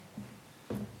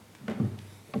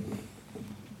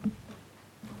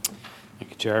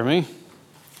Jeremy.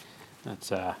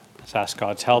 Let's ask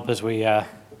God's help as we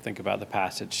think about the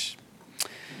passage.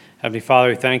 Heavenly Father,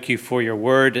 we thank you for your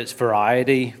word, its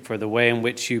variety, for the way in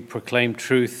which you proclaim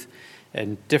truth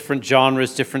in different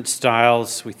genres, different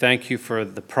styles. We thank you for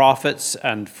the prophets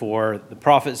and for the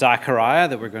prophet Zechariah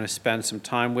that we're going to spend some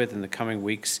time with in the coming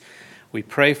weeks. We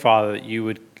pray, Father, that you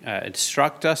would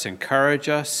instruct us, encourage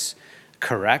us,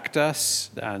 correct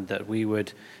us, and that we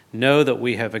would know that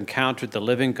we have encountered the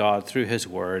living God through his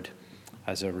word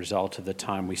as a result of the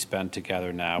time we spend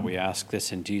together now. We ask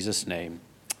this in Jesus' name.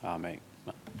 Amen.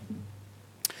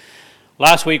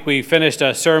 Last week we finished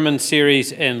a sermon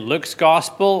series in Luke's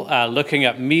Gospel, looking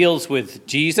at meals with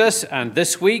Jesus. And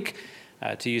this week,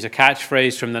 to use a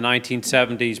catchphrase from the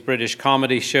 1970s British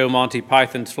comedy show Monty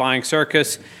Python's Flying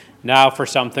Circus, now for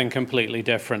something completely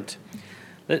different.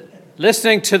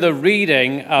 Listening to the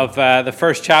reading of the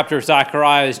first chapter of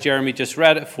Zechariah, as Jeremy just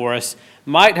read it for us,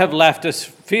 might have left us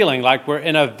feeling like we're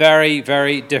in a very,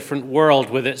 very different world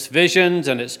with its visions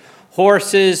and its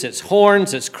horses, its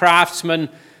horns, its craftsmen.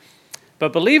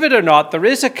 But believe it or not, there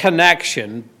is a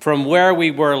connection from where we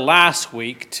were last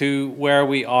week to where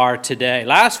we are today.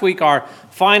 Last week, our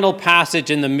final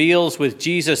passage in the Meals with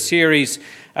Jesus series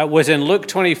was in Luke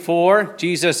 24,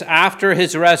 Jesus, after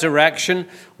his resurrection,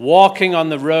 walking on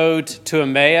the road to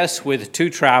Emmaus with two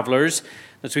travelers.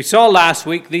 As we saw last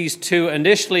week, these two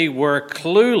initially were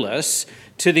clueless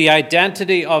to the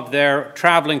identity of their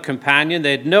traveling companion.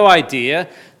 They had no idea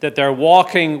that they're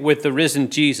walking with the risen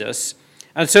Jesus.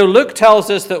 And so Luke tells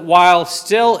us that while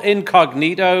still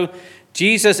incognito,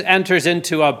 Jesus enters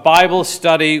into a Bible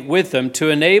study with them to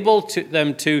enable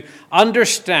them to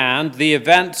understand the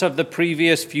events of the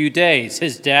previous few days,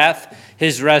 his death,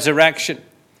 his resurrection.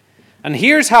 And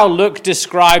here's how Luke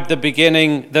described the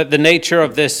beginning, the nature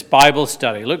of this Bible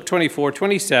study. Luke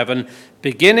 24:27,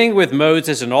 beginning with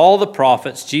Moses and all the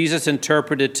prophets, Jesus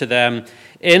interpreted to them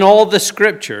in all the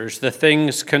scriptures the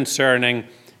things concerning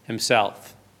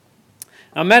himself.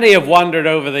 Now, many have wondered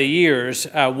over the years,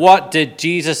 what did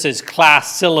Jesus'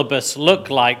 class syllabus look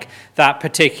like that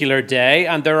particular day?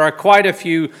 And there are quite a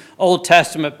few Old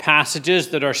Testament passages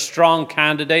that are strong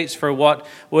candidates for what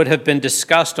would have been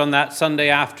discussed on that Sunday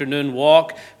afternoon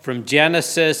walk, from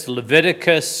Genesis,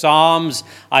 Leviticus, Psalms,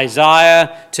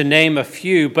 Isaiah, to name a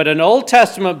few. But an Old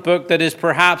Testament book that is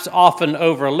perhaps often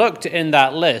overlooked in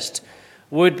that list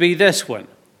would be this one,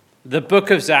 the book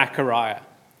of Zechariah.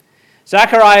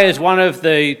 Zechariah is one of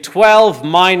the 12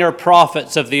 minor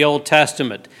prophets of the Old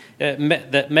Testament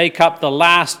that make up the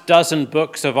last dozen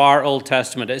books of our Old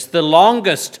Testament. It's the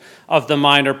longest of the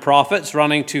minor prophets,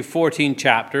 running to 14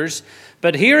 chapters.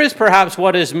 But here is perhaps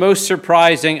what is most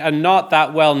surprising and not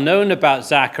that well known about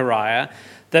Zechariah,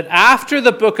 that after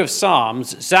the book of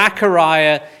Psalms,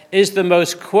 Zechariah is the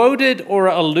most quoted or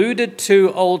alluded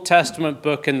to Old Testament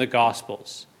book in the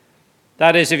Gospels.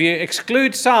 That is, if you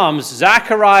exclude Psalms,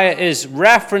 Zechariah is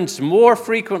referenced more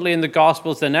frequently in the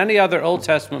Gospels than any other Old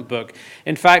Testament book.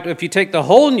 In fact, if you take the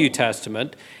whole New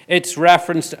Testament, it's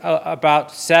referenced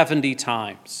about 70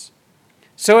 times.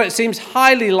 So it seems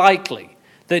highly likely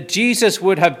that Jesus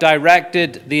would have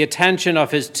directed the attention of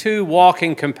his two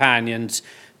walking companions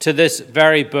to this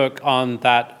very book on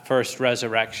that first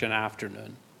resurrection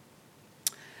afternoon.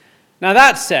 Now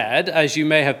that said, as you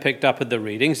may have picked up in the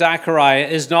reading, Zechariah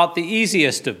is not the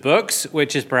easiest of books,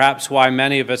 which is perhaps why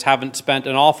many of us haven't spent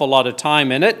an awful lot of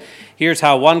time in it. Here's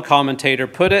how one commentator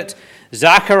put it: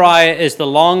 Zechariah is the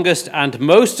longest and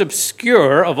most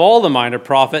obscure of all the minor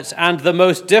prophets and the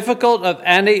most difficult of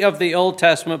any of the Old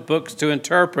Testament books to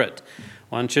interpret.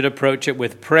 One should approach it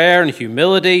with prayer and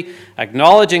humility,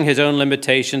 acknowledging his own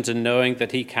limitations and knowing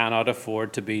that he cannot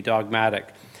afford to be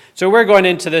dogmatic. So we're going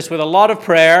into this with a lot of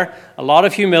prayer, a lot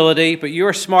of humility, but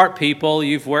you're smart people.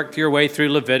 You've worked your way through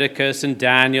Leviticus and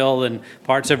Daniel and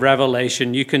parts of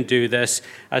Revelation. You can do this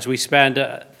as we spend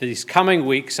these coming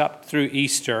weeks up through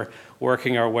Easter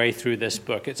working our way through this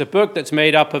book. It's a book that's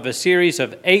made up of a series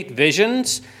of 8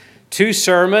 visions, 2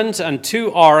 sermons, and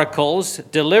 2 oracles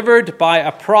delivered by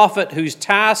a prophet whose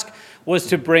task was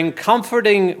to bring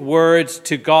comforting words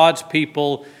to God's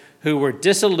people who were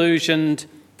disillusioned,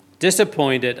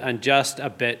 disappointed, and just a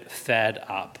bit fed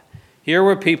up. Here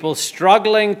were people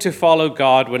struggling to follow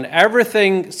God when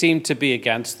everything seemed to be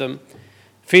against them,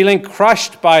 feeling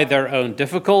crushed by their own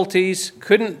difficulties,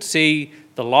 couldn't see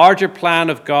the larger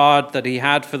plan of God that he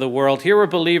had for the world. Here were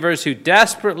believers who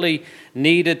desperately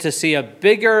needed to see a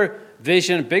bigger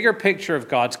vision, bigger picture of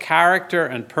God's character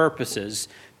and purposes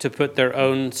to put their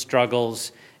own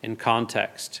struggles in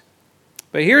context.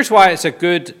 But here's why it's a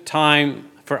good time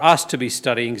for us to be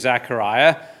studying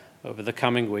Zechariah, over the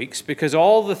coming weeks, because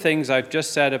all the things I've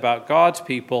just said about God's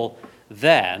people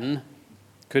then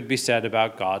could be said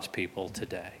about God's people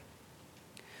today.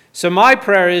 So my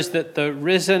prayer is that the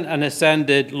risen and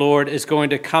ascended Lord is going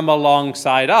to come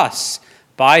alongside us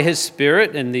by his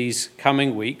Spirit in these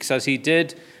coming weeks, as he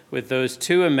did with those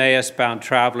two Emmaus-bound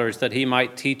travelers, that he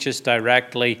might teach us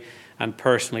directly and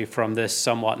personally from this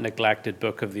somewhat neglected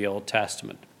book of the Old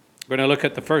Testament. We're going to look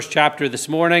at the first chapter this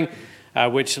morning,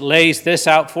 which lays this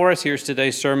out for us. Here's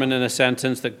today's sermon in a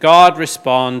sentence: that God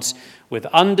responds with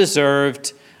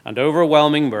undeserved and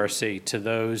overwhelming mercy to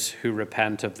those who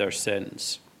repent of their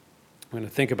sins. I'm going to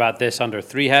think about this under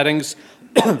three headings: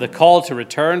 the call to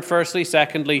return, firstly;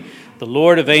 secondly, the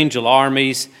Lord of angel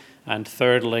armies; and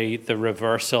thirdly, the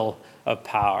reversal of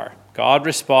power. God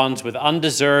responds with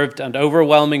undeserved and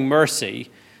overwhelming mercy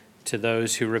to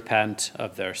those who repent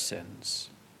of their sins.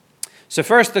 So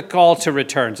first, the call to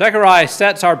return. Zechariah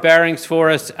sets our bearings for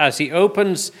us as he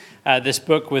opens this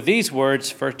book with these words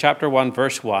for chapter 1,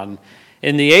 verse 1.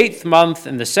 In the 8th month,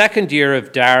 in the 2nd year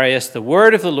of Darius, the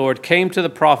word of the Lord came to the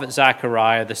prophet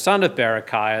Zechariah, the son of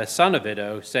Berechiah, son of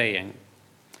Iddo, saying.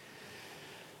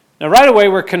 Now, right away,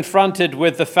 we're confronted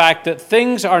with the fact that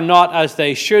things are not as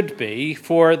they should be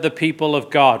for the people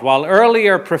of God. While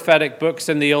earlier prophetic books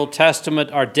in the Old Testament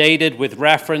are dated with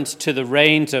reference to the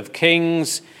reigns of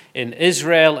kings in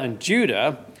Israel and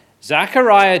Judah,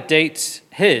 Zechariah dates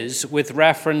his with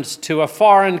reference to a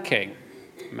foreign king,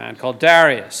 a man called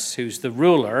Darius, who's the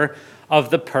ruler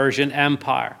of the Persian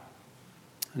Empire.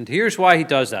 And here's why he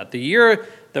does that. The year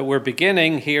that we're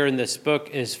beginning here in this book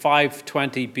is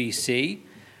 520 BC.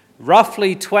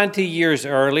 Roughly 20 years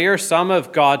earlier, some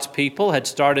of God's people had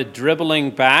started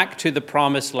dribbling back to the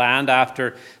promised land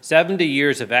after 70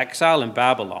 years of exile in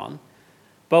Babylon.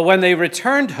 But when they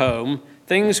returned home,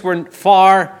 things were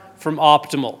far from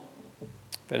optimal.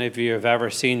 If any of you have ever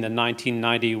seen the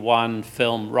 1991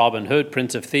 film Robin Hood,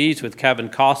 Prince of Thieves with Kevin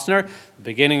Costner, the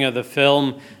beginning of the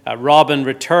film, Robin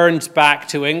returns back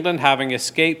to England, having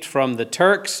escaped from the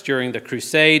Turks during the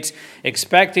Crusades,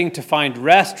 expecting to find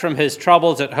rest from his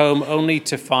troubles at home, only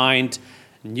to find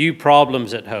new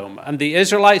problems at home. And the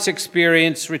Israelites'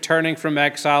 experience returning from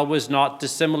exile was not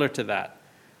dissimilar to that.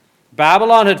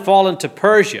 Babylon had fallen to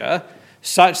Persia,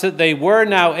 such that they were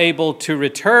now able to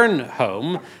return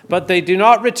home, but they do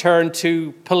not return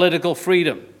to political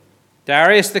freedom.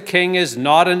 Darius the king is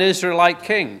not an Israelite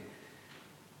king.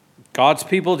 God's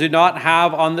people do not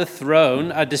have on the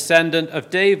throne a descendant of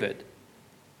David.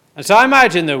 And so I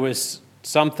imagine there was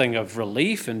something of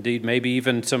relief, indeed maybe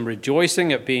even some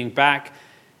rejoicing at being back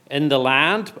in the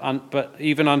land, but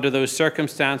even under those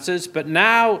circumstances. But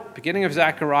now, beginning of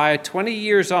Zechariah, 20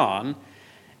 years on,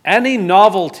 any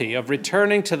novelty of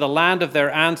returning to the land of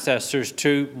their ancestors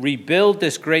to rebuild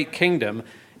this great kingdom,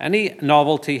 any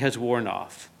novelty has worn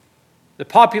off. The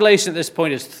population at this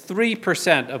point is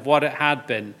 3% of what it had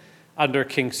been under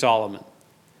King Solomon.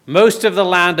 Most of the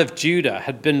land of Judah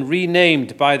had been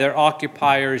renamed by their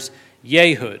occupiers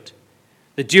Yehud.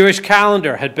 The Jewish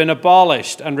calendar had been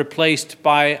abolished and replaced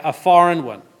by a foreign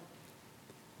one.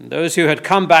 And those who had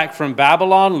come back from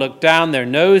Babylon looked down their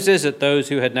noses at those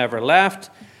who had never left.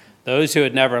 Those who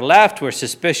had never left were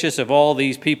suspicious of all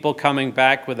these people coming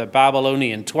back with a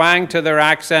Babylonian twang to their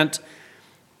accent.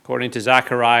 According to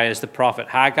Zechariah, the prophet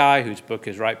Haggai, whose book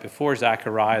is right before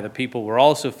Zechariah, the people were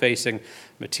also facing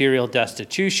material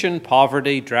destitution,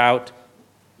 poverty, drought.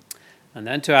 And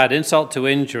then to add insult to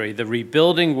injury, the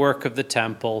rebuilding work of the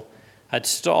temple had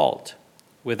stalled.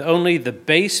 With only the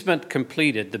basement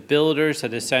completed, the builders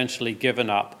had essentially given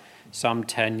up some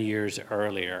 10 years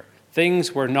earlier.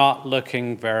 Things were not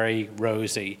looking very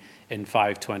rosy in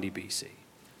 520 BC.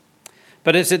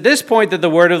 But it's at this point that the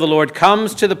word of the Lord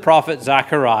comes to the prophet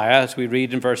Zechariah, as we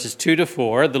read in verses 2 to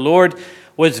 4. The Lord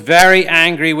was very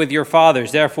angry with your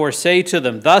fathers. Therefore say to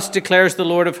them, thus declares the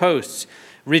Lord of hosts,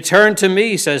 return to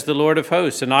me, says the Lord of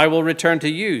hosts, and I will return to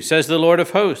you, says the Lord of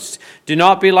hosts. Do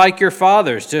not be like your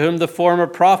fathers, to whom the former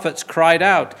prophets cried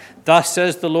out. Thus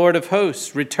says the Lord of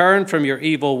hosts, return from your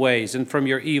evil ways and from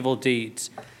your evil deeds.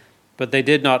 But they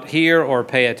did not hear or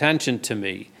pay attention to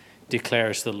me,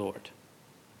 declares the Lord.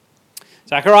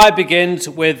 Zechariah begins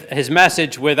with his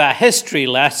message with a history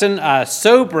lesson, a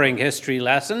sobering history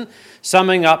lesson,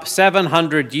 summing up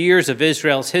 700 years of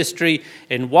Israel's history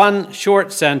in one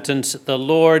short sentence: the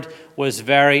Lord was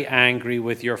very angry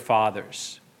with your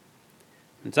fathers.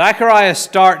 And Zechariah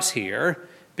starts here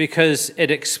because it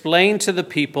explained to the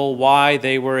people why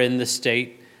they were in the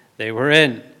state they were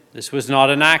in. This was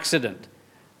not an accident.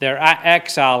 Their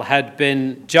exile had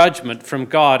been judgment from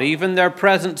God. Even their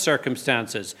present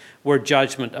circumstances were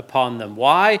judgment upon them.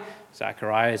 Why?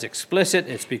 Zechariah is explicit.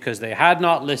 It's because they had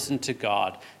not listened to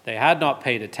God. They had not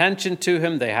paid attention to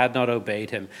him. They had not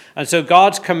obeyed him. And so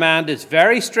God's command is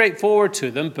very straightforward to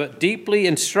them, but deeply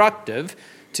instructive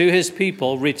to his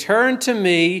people. Return to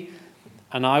me,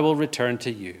 and I will return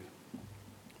to you.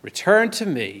 Return to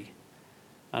me,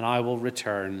 and I will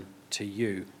return to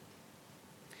you.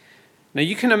 Now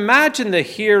you can imagine the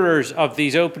hearers of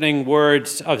these opening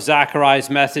words of Zechariah's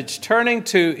message turning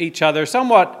to each other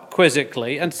somewhat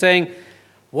quizzically and saying,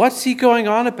 what's he going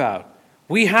on about?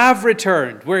 We have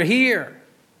returned. We're here.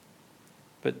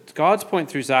 But God's point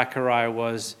through Zechariah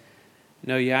was,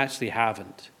 no, you actually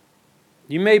haven't.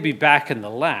 You may be back in the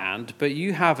land, but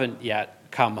you haven't yet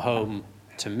come home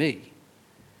to me.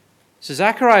 So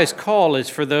Zechariah's call is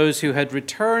for those who had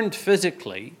returned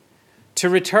physically to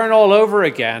return all over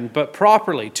again, but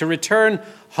properly, to return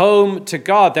home to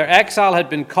God. Their exile had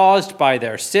been caused by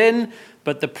their sin,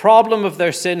 but the problem of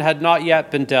their sin had not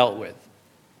yet been dealt with.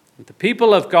 The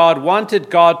people of God wanted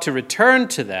God to return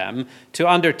to them, to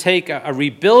undertake a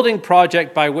rebuilding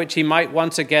project by which he might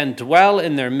once again dwell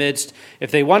in their midst.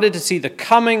 If they wanted to see the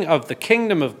coming of the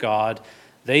kingdom of God,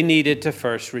 they needed to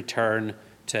first return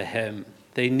to him.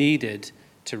 They needed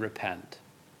to repent.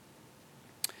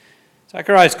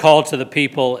 Zechariah's call to the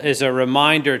people is a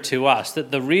reminder to us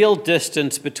that the real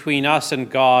distance between us and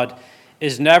God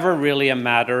is never really a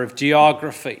matter of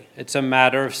geography. It's a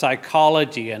matter of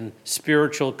psychology and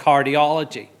spiritual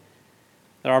cardiology.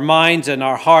 Our minds and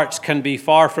our hearts can be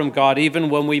far from God even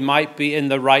when we might be in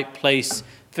the right place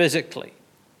physically.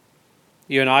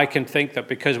 You and I can think that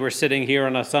because we're sitting here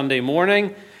on a Sunday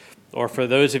morning, or for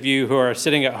those of you who are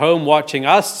sitting at home watching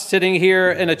us sitting here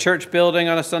in a church building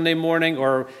on a Sunday morning,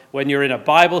 or when you're in a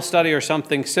Bible study or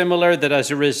something similar, that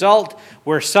as a result,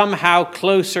 we're somehow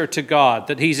closer to God,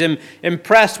 that he's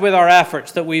impressed with our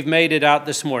efforts, that we've made it out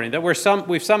this morning, that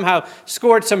we've somehow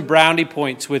scored some brownie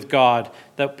points with God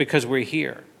that because we're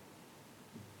here.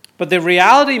 But the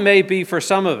reality may be for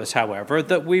some of us, however,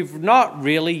 that we've not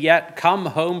really yet come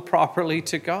home properly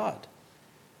to God.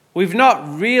 We've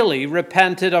not really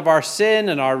repented of our sin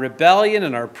and our rebellion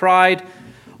and our pride.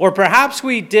 Or perhaps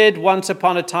we did once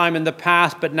upon a time in the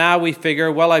past, but now we figure,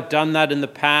 well, I've done that in the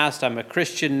past. I'm a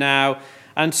Christian now,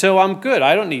 and so I'm good.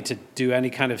 I don't need to do any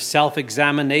kind of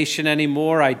self-examination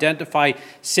anymore, identify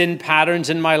sin patterns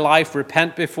in my life,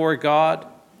 repent before God.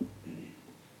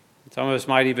 Some of us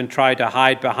might even try to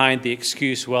hide behind the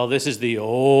excuse, well, this is the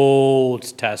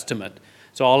Old Testament.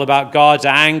 It's all about God's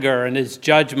anger and his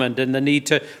judgment and the need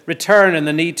to return and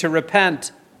the need to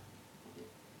repent.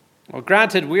 Well,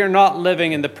 granted, we are not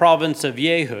living in the province of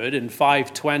Yehud in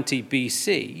 520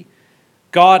 BC.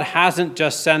 God hasn't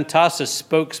just sent us a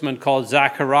spokesman called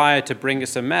Zechariah to bring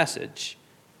us a message.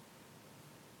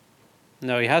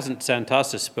 No, he hasn't sent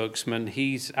us a spokesman.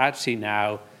 He's actually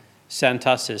now sent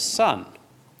us his son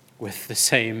with the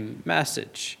same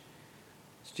message.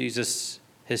 Jesus,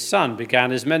 his son,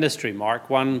 began his ministry. Mark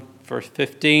 1, verse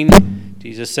 15,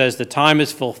 Jesus says, the time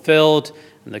is fulfilled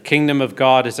and the kingdom of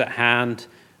God is at hand.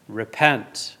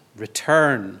 Repent,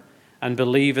 return, and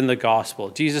believe in the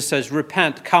gospel. Jesus says,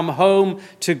 repent, come home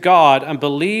to God and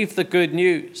believe the good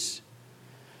news.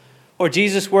 Or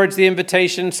Jesus words the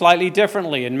invitation slightly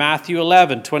differently in Matthew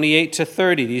 11, 28 to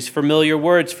 30. These familiar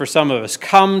words for some of us.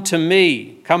 Come to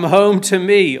me, come home to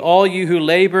me, all you who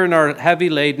labor and are heavy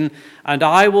laden, and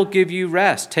I will give you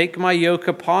rest. Take my yoke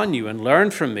upon you and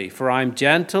learn from me, for I am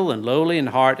gentle and lowly in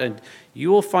heart, and you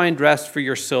will find rest for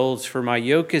your souls, for my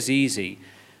yoke is easy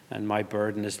and my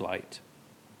burden is light.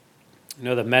 I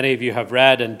know that many of you have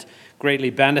read and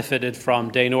greatly benefited from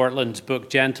Dane Ortland's book,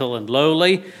 Gentle and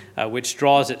Lowly, which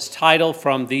draws its title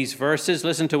from these verses.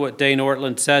 Listen to what Dane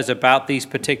Ortland says about these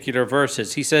particular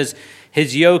verses. He says,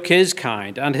 his yoke is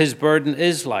kind and his burden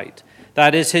is light.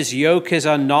 That is, his yoke is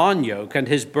a non-yoke and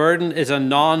his burden is a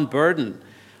non-burden.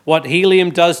 What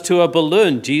helium does to a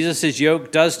balloon, Jesus'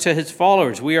 yoke does to his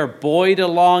followers. We are buoyed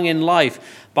along in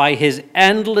life by his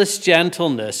endless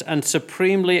gentleness and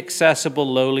supremely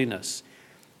accessible lowliness.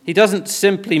 He doesn't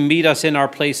simply meet us in our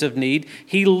place of need.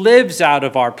 He lives out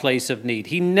of our place of need.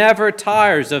 He never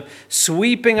tires of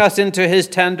sweeping us into his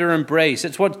tender embrace.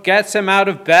 It's what gets him out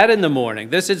of bed in the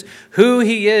morning. This is who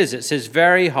he is. It's his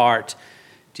very heart.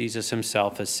 Jesus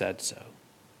himself has said so.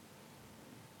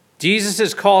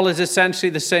 Jesus' call is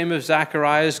essentially the same as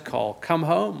Zechariah's call. Come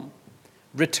home.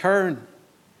 Return.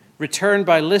 Return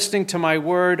by listening to my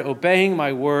word, obeying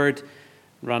my word,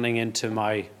 running into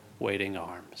my waiting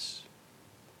arms.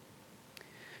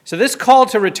 So this call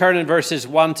to return in verses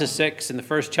 1 to 6 in the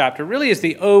first chapter really is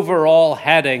the overall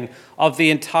heading of the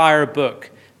entire book.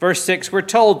 Verse 6, we're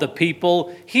told the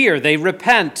people hear, they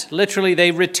repent. Literally, they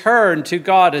return to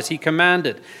God as he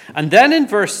commanded. And then in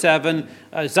verse 7,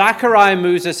 Zechariah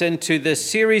moves us into this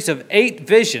series of 8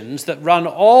 visions that run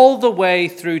all the way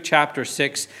through chapter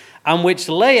 6 and which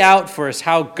lay out for us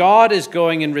how God is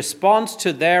going in response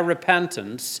to their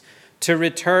repentance to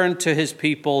return to his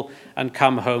people and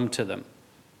come home to them.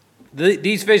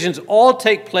 These visions all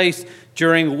take place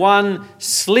during one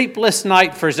sleepless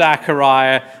night for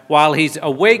Zechariah while he's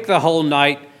awake the whole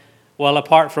night, well,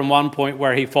 apart from one point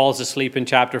where he falls asleep in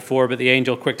chapter 4, but the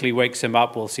angel quickly wakes him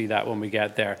up. We'll see that when we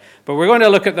get there. But we're going to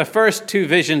look at the first 2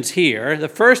 visions here, the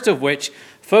first of which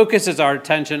focuses our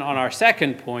attention on our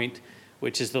second point,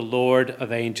 which is the Lord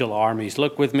of angel armies.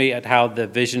 Look with me at how the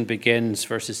vision begins,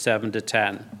 verses 7 to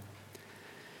 10.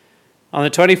 On the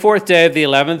 24th day of the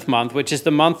 11th month, which is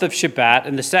the month of Shebat,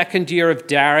 in the 2nd year of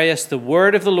Darius, the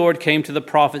word of the Lord came to the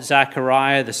prophet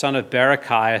Zechariah, the son of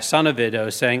Berechiah, son of Iddo,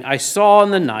 saying, I saw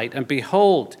in the night, and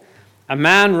behold, a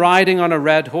man riding on a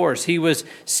red horse. He was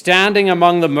standing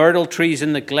among the myrtle trees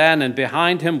in the glen, and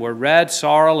behind him were red,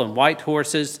 sorrel, and white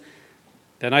horses.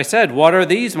 Then I said, What are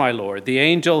these, my Lord? The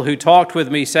angel who talked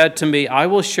with me said to me, I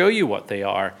will show you what they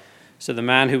are. So the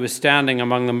man who was standing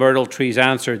among the myrtle trees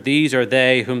answered, These are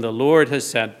they whom the Lord has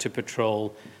sent to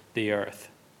patrol the earth.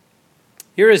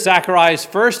 Here is Zechariah's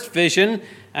first vision.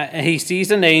 He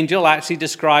sees an angel, actually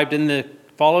described in the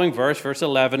following verse, verse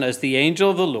 11, as the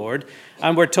angel of the Lord.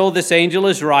 And we're told this angel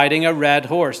is riding a red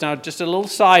horse. Now, just a little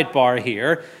sidebar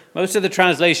here. Most of the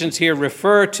translations here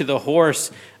refer to the horse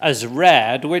as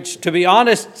red, which, to be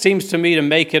honest, seems to me to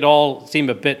make it all seem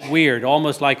a bit weird,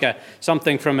 almost like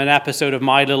something from an episode of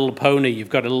My Little Pony. You've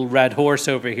got a little red horse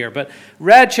over here. But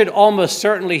red should almost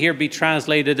certainly here be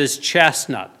translated as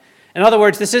chestnut. In other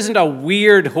words, this isn't a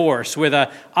weird horse with an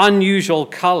unusual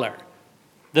color.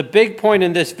 The big point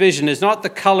in this vision is not the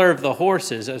color of the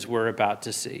horses, as we're about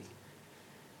to see.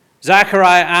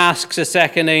 Zechariah asks a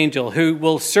second angel, who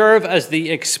will serve as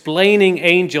the explaining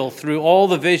angel through all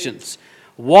the visions,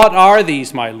 What are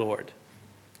these, my Lord?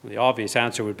 The obvious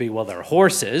answer would be, well, they're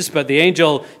horses, but the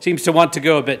angel seems to want to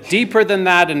go a bit deeper than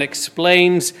that and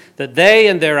explains that they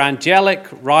and their angelic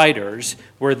riders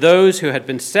were those who had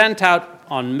been sent out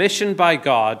on mission by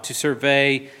God to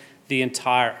survey the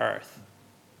entire earth.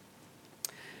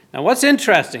 Now, what's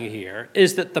interesting here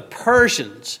is that the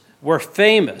Persians were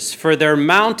famous for their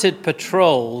mounted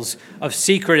patrols of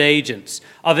secret agents,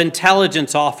 of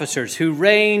intelligence officers who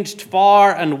ranged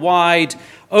far and wide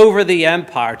over the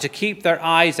empire to keep their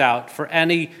eyes out for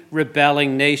any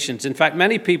rebelling nations. In fact,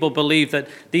 many people believe that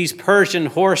these Persian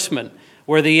horsemen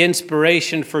were the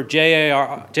inspiration for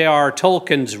J.R.R.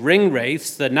 Tolkien's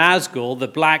Ringwraiths, the Nazgul, the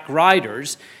Black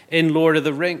Riders in Lord of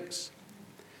the Rings.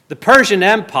 The Persian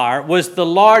Empire was the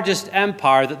largest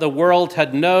empire that the world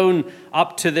had known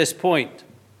up to this point.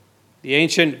 The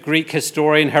ancient Greek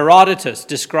historian Herodotus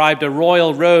described a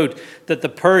royal road that the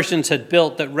Persians had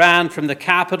built that ran from the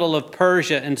capital of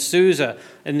Persia in Susa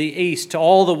in the east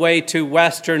all the way to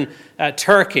western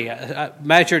Turkey,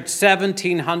 measured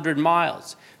 1,700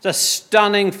 miles. It's a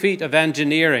stunning feat of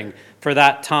engineering for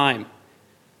that time.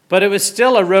 But it was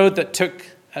still a road that took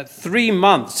 3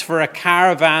 months for a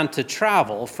caravan to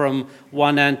travel from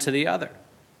one end to the other.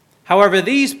 However,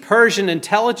 these Persian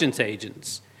intelligence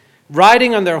agents,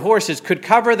 riding on their horses, could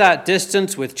cover that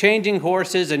distance with changing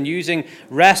horses and using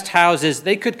rest houses.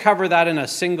 They could cover that in a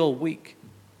single week.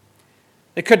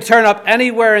 They could turn up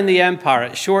anywhere in the empire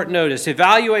at short notice,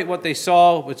 evaluate what they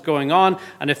saw, what's going on,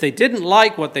 and if they didn't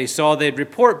like what they saw, they'd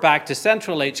report back to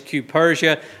Central HQ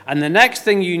Persia, and the next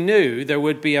thing you knew, there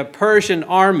would be a Persian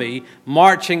army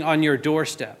marching on your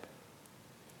doorstep.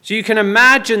 So you can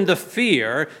imagine the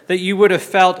fear that you would have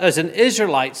felt as an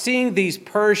Israelite seeing these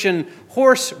Persian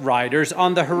horse riders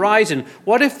on the horizon.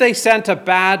 What if they sent a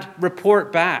bad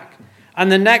report back,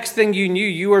 and the next thing you knew,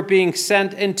 you were being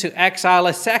sent into exile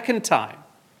a second time?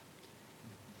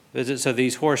 Visits of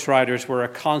these horse riders were a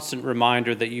constant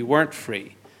reminder that you weren't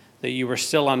free, that you were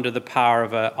still under the power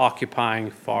of an occupying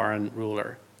foreign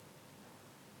ruler.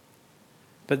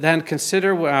 But then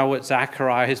consider what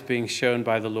Zechariah is being shown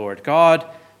by the Lord. God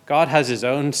has his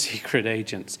own secret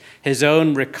agents, his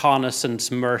own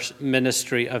reconnaissance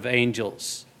ministry of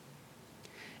angels.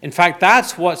 In fact,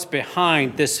 that's what's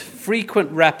behind this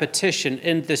frequent repetition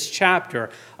in this chapter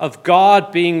of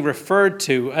God being referred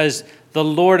to as the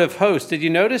Lord of hosts. Did you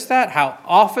notice that? How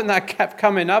often that kept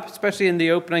coming up, especially in the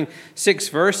opening 6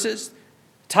 verses?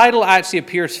 The title actually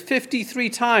appears 53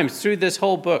 times through this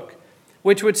whole book,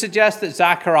 which would suggest that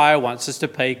Zechariah wants us to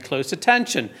pay close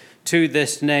attention to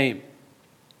this name.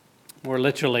 More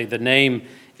literally, the name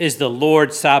is the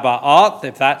Lord Sabaoth.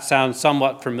 If that sounds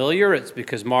somewhat familiar, it's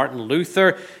because Martin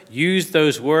Luther used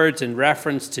those words in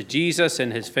reference to Jesus in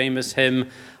his famous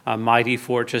hymn, "A Mighty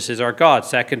Fortress is Our God."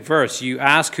 Second verse, you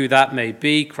ask who that may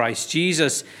be. Christ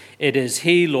Jesus, it is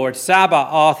he, Lord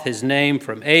Sabaoth, his name,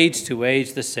 from age to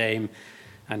age the same,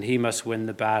 and he must win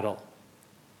the battle.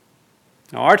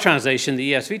 Now, our translation,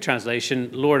 the ESV translation,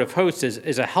 Lord of Hosts,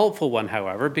 is a helpful one,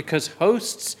 however, because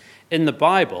hosts in the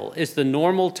Bible is the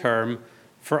normal term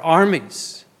for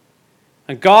armies.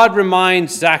 And God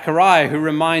reminds Zechariah, who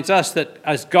reminds us that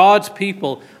as God's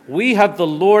people, we have the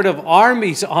Lord of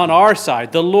armies on our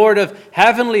side, the Lord of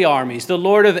heavenly armies, the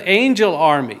Lord of angel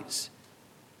armies.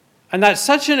 And that's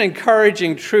such an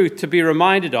encouraging truth to be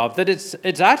reminded of that it's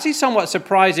actually somewhat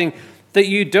surprising that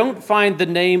you don't find the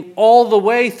name all the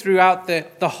way throughout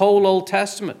the whole Old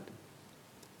Testament.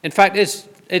 In fact,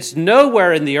 it's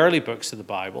nowhere in the early books of the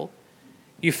Bible.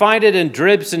 You find it in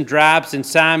dribs and drabs in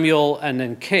Samuel and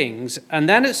in Kings, and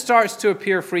then it starts to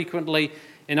appear frequently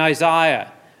in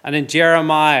Isaiah and in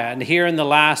Jeremiah and here in the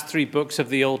last three books of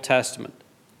the Old Testament.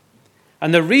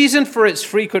 And the reason for its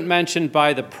frequent mention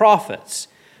by the prophets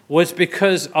was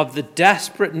because of the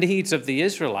desperate needs of the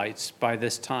Israelites by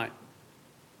this time.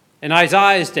 In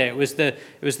Isaiah's day, it was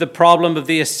the problem of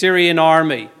the Assyrian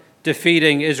army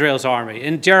defeating Israel's army.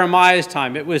 In Jeremiah's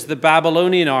time, it was the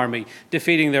Babylonian army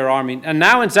defeating their army. And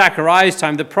now in Zechariah's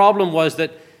time, the problem was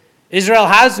that Israel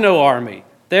has no army.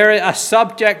 They're a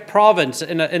subject province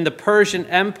in the Persian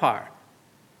Empire.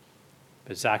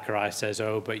 But Zechariah says,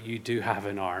 oh, but you do have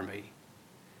an army.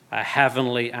 A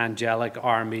heavenly angelic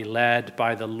army led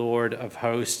by the Lord of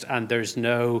hosts, and there's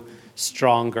no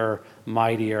stronger,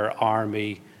 mightier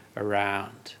army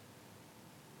around.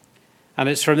 And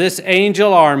it's from this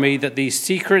angel army that these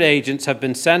secret agents have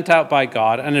been sent out by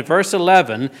God. And in verse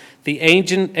 11, the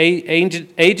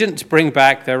agents bring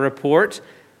back their report.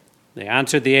 They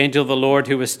answered the angel of the Lord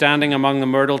who was standing among the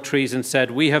myrtle trees and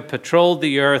said, we have patrolled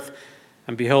the earth,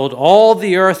 and behold, all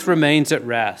the earth remains at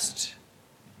rest.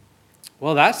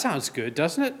 Well, that sounds good,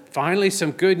 doesn't it? Finally,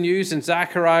 some good news in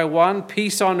Zechariah 1.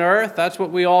 Peace on earth. That's what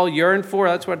we all yearn for.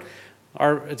 That's what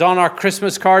it's on our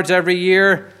Christmas cards every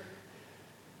year.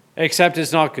 Except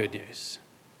it's not good news.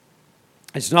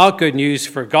 It's not good news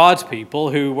for God's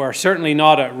people who are certainly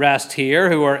not at rest here,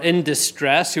 who are in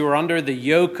distress, who are under the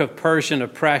yoke of Persian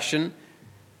oppression.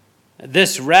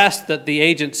 This rest that the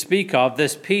agents speak of,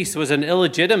 this peace, was an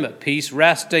illegitimate peace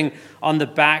resting on the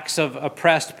backs of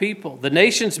oppressed people. The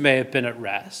nations may have been at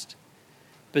rest,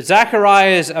 but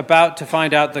Zechariah is about to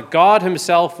find out that God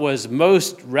himself was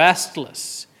most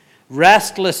restless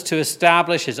to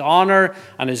establish his honor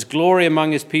and his glory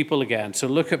among his people again. So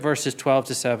look at verses 12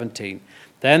 to 17.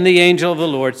 Then the angel of the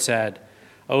Lord said,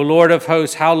 O Lord of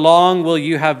hosts, how long will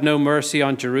you have no mercy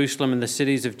on Jerusalem and the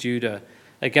cities of Judah,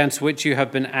 against which you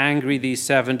have been angry these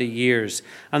 70 years?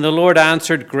 And the Lord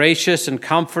answered gracious and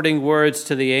comforting words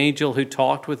to the angel who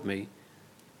talked with me.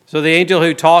 So the angel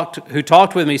who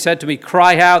talked with me said to me,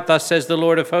 cry out, thus says the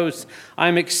Lord of hosts, I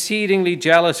am exceedingly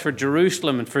jealous for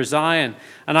Jerusalem and for Zion,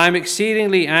 and I am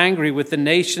exceedingly angry with the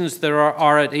nations that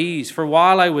are at ease. For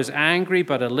while I was angry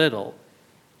but a little,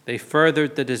 they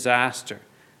furthered the disaster.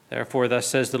 Therefore, thus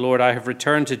says the Lord, I have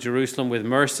returned to Jerusalem with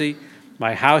mercy.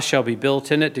 My house shall be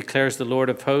built in it, declares the Lord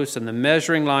of hosts, and the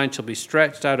measuring line shall be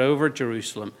stretched out over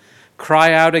Jerusalem.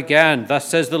 Cry out again, thus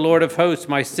says the Lord of hosts,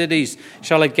 my cities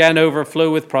shall again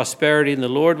overflow with prosperity, and the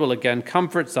Lord will again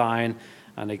comfort Zion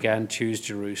and again choose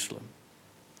Jerusalem.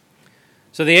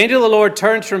 So the angel of the Lord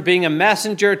turns from being a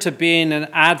messenger to being an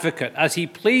advocate as he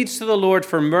pleads to the Lord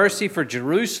for mercy for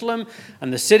Jerusalem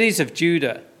and the cities of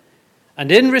Judah.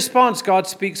 And in response, God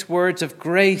speaks words of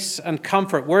grace and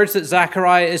comfort, words that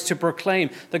Zechariah is to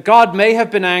proclaim, that God may have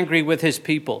been angry with his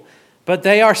people, but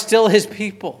they are still his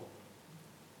people.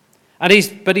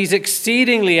 But he's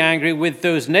exceedingly angry with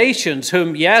those nations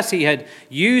whom, yes, he had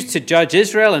used to judge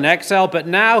Israel in exile, but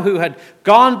now who had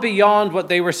gone beyond what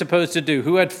they were supposed to do,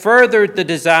 who had furthered the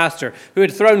disaster, who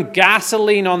had thrown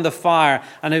gasoline on the fire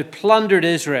and had plundered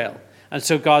Israel. And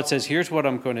so God says, here's what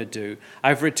I'm going to do.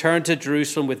 I've returned to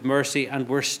Jerusalem with mercy, and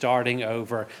we're starting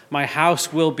over. My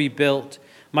house will be built.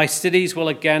 My cities will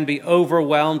again be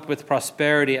overwhelmed with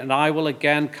prosperity, and I will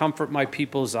again comfort my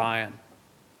people Zion.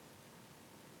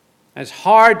 It's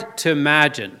hard to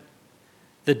imagine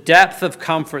the depth of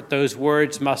comfort those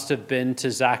words must have been to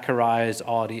Zechariah's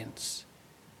audience.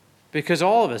 Because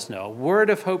all of us know a word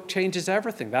of hope changes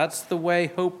everything. That's the way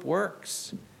hope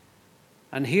works.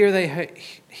 And here they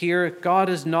hear God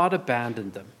has not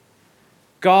abandoned them.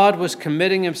 God was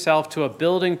committing himself to a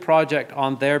building project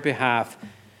on their behalf.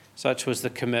 Such was the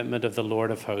commitment of the Lord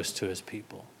of hosts to his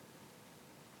people.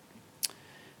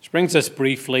 Which brings us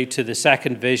briefly to the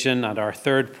second vision and our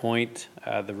third point,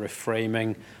 the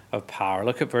reframing of power.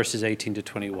 Look at verses 18 to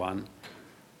 21.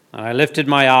 And I lifted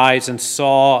my eyes and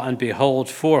saw, and behold,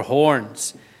 4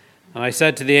 horns. And I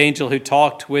said to the angel who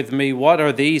talked with me, what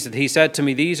are these? And he said to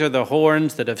me, these are the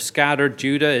horns that have scattered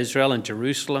Judah, Israel, and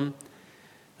Jerusalem.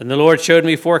 And the Lord showed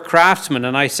me 4 craftsmen,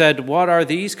 and I said, what are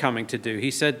these coming to do? He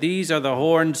said, these are the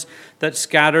horns that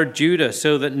scattered Judah,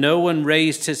 so that no one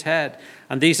raised his head.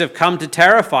 And these have come to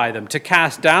terrify them, to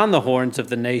cast down the horns of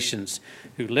the nations,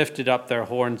 who lifted up their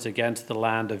horns against the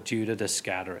land of Judah to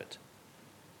scatter it.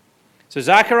 So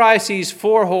Zechariah sees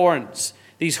 4 horns.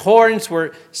 These horns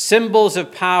were symbols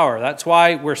of power. That's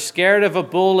why we're scared of a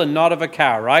bull and not of a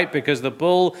cow, right? Because the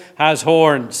bull has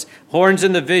horns. Horns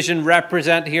in the vision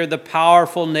represent here the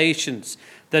powerful nations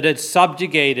that had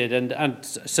subjugated and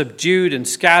subdued and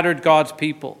scattered God's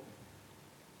people.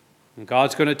 And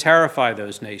God's going to terrify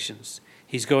those nations.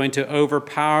 He's going to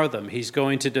overpower them. He's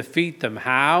going to defeat them.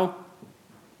 How?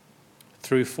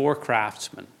 Through 4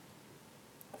 craftsmen,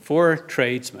 4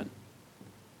 tradesmen.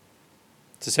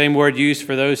 It's the same word used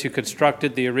for those who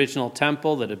constructed the original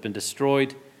temple that had been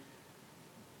destroyed.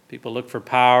 People look for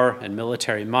power and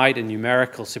military might and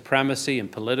numerical supremacy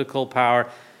and political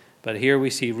power. But here we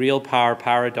see real power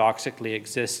paradoxically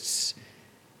exists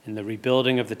in the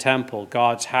rebuilding of the temple,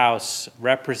 God's house,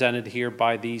 represented here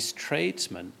by these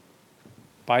tradesmen,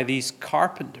 by these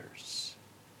carpenters.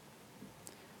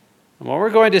 And what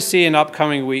we're going to see in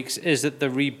upcoming weeks is that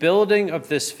the rebuilding of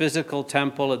this physical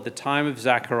temple at the time of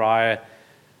Zechariah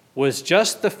was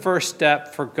just the first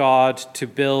step for God to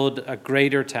build a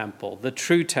greater temple, the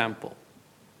true temple.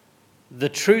 The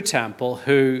true temple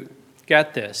who,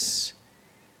 get this,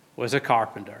 was a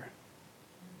carpenter.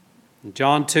 In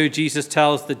John 2, Jesus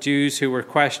tells the Jews who were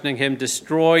questioning him,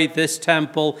 destroy this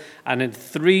temple, and in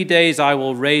 3 days I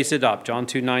will raise it up. John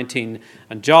 2:19.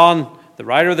 And John, the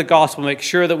writer of the gospel, makes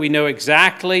sure that we know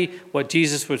exactly what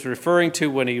Jesus was referring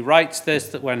to when he writes this,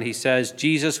 that when he says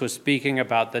Jesus was speaking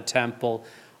about the temple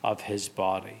of his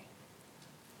body.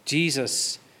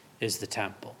 Jesus is the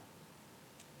temple.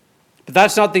 But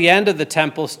that's not the end of the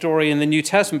temple story in the New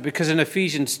Testament, because in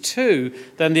Ephesians 2,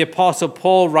 then the Apostle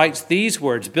Paul writes these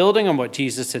words, building on what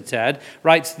Jesus had said,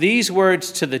 writes these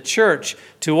words to the church,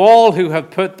 to all who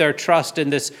have put their trust in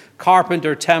this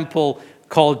carpenter temple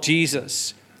called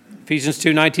Jesus. Ephesians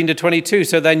 2:19 to 22.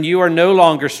 So then you are no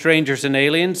longer strangers and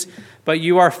aliens, but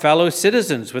you are fellow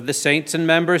citizens with the saints and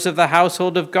members of the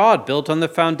household of God, built on the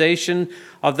foundation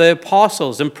of the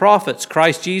apostles and prophets,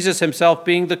 Christ Jesus himself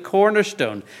being the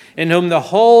cornerstone, in whom the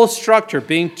whole structure,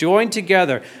 being joined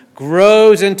together,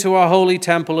 grows into a holy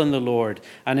temple in the Lord.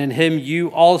 And in him you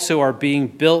also are being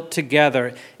built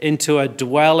together into a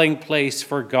dwelling place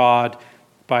for God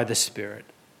by the Spirit.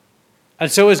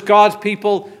 And so as God's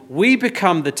people, we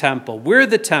become the temple. We're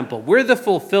the temple. We're the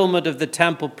fulfillment of the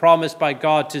temple promised by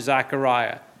God to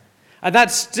Zechariah. And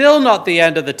that's still not the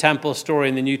end of the temple story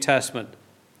in the New Testament.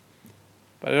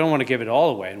 But I don't want to give it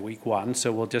all away in week 1,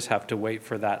 so we'll just have to wait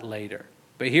for that later.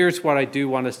 But here's what I do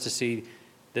want us to see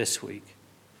this week.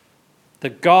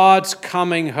 That God's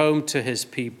coming home to his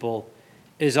people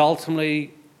is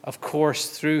ultimately, of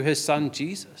course, through his son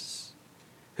Jesus,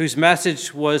 whose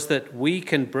message was that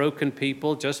weak and broken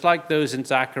people, just like those in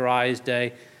Zechariah's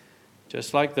day,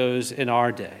 just like those in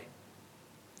our day,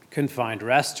 can find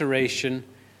restoration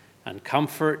and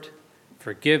comfort,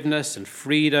 forgiveness and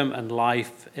freedom and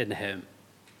life in him.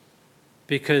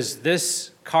 Because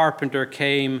this carpenter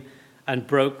came and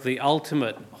broke the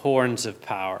ultimate horns of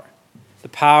power, the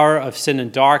power of sin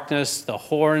and darkness, the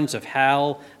horns of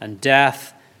hell and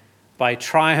death, by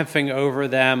triumphing over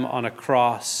them on a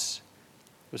cross.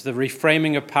 It was the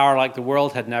reframing of power like the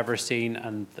world had never seen,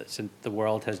 and the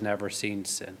world has never seen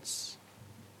since.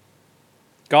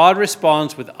 God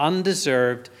responds with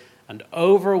undeserved and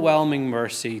overwhelming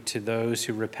mercy to those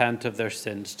who repent of their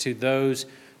sins, to those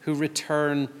who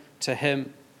return to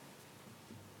him.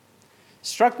 It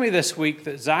struck me this week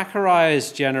that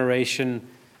Zechariah's generation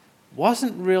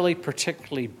wasn't really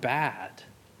particularly bad.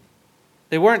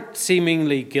 They weren't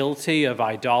seemingly guilty of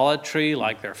idolatry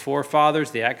like their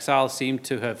forefathers. The exiles seemed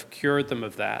to have cured them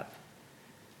of that.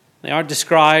 They aren't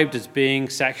described as being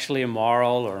sexually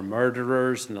immoral or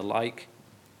murderers and the like.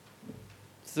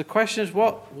 So the question is,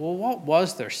 what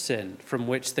was their sin from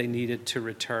which they needed to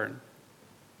return?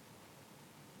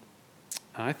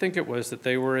 And I think it was that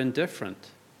they were indifferent.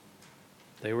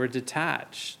 They were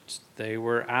detached. They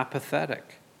were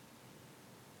apathetic.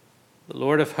 The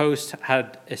Lord of hosts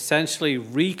had essentially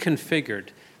reconfigured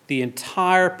the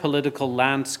entire political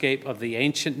landscape of the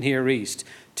ancient Near East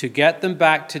to get them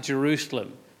back to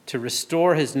Jerusalem, to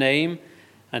restore his name,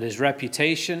 and his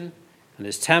reputation and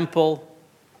his temple,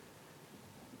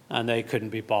 and they couldn't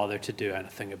be bothered to do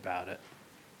anything about it.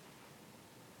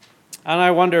 And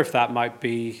I wonder if that might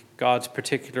be God's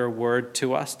particular word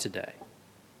to us today.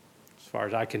 As far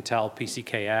as I can tell,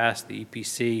 PCKS, the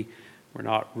EPC, we're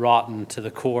not rotten to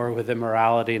the core with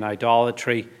immorality and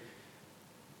idolatry.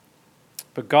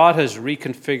 But God has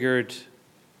reconfigured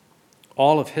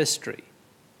all of history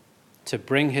to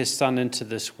bring his Son into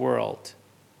this world.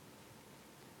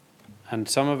 And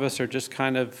some of us are just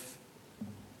kind of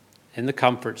in the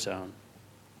comfort zone.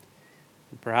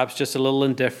 Perhaps just a little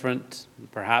indifferent,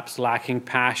 perhaps lacking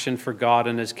passion for God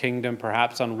and his kingdom,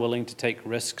 perhaps unwilling to take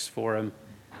risks for him.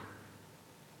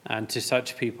 And to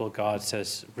such people, God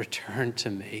says, return to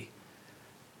me,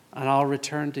 and I'll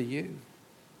return to you.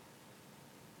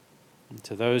 And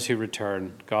to those who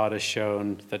return, God has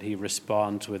shown that he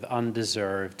responds with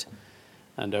undeserved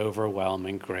and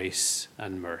overwhelming grace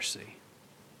and mercy.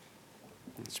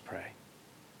 Let's pray.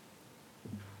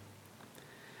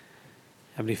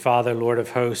 Heavenly Father, Lord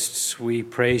of hosts, we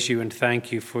praise you and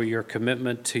thank you for your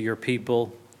commitment to your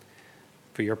people,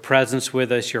 for your presence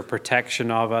with us, your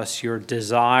protection of us, your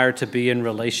desire to be in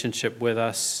relationship with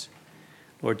us.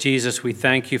 Lord Jesus, we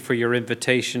thank you for your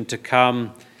invitation to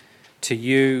come to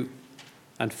you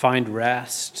and find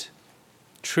rest,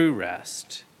 true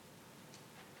rest.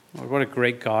 Lord, what a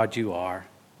great God you are.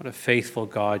 What a faithful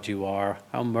God you are.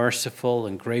 How merciful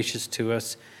and gracious to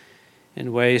us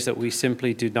in ways that we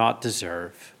simply do not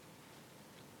deserve.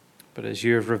 But as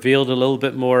you have revealed a little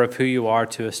bit more of who you are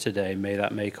to us today, may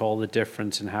that make all the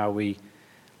difference in how we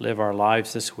live our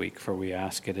lives this week, for we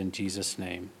ask it in Jesus'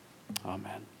 name.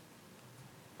 Amen.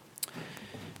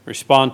 Respond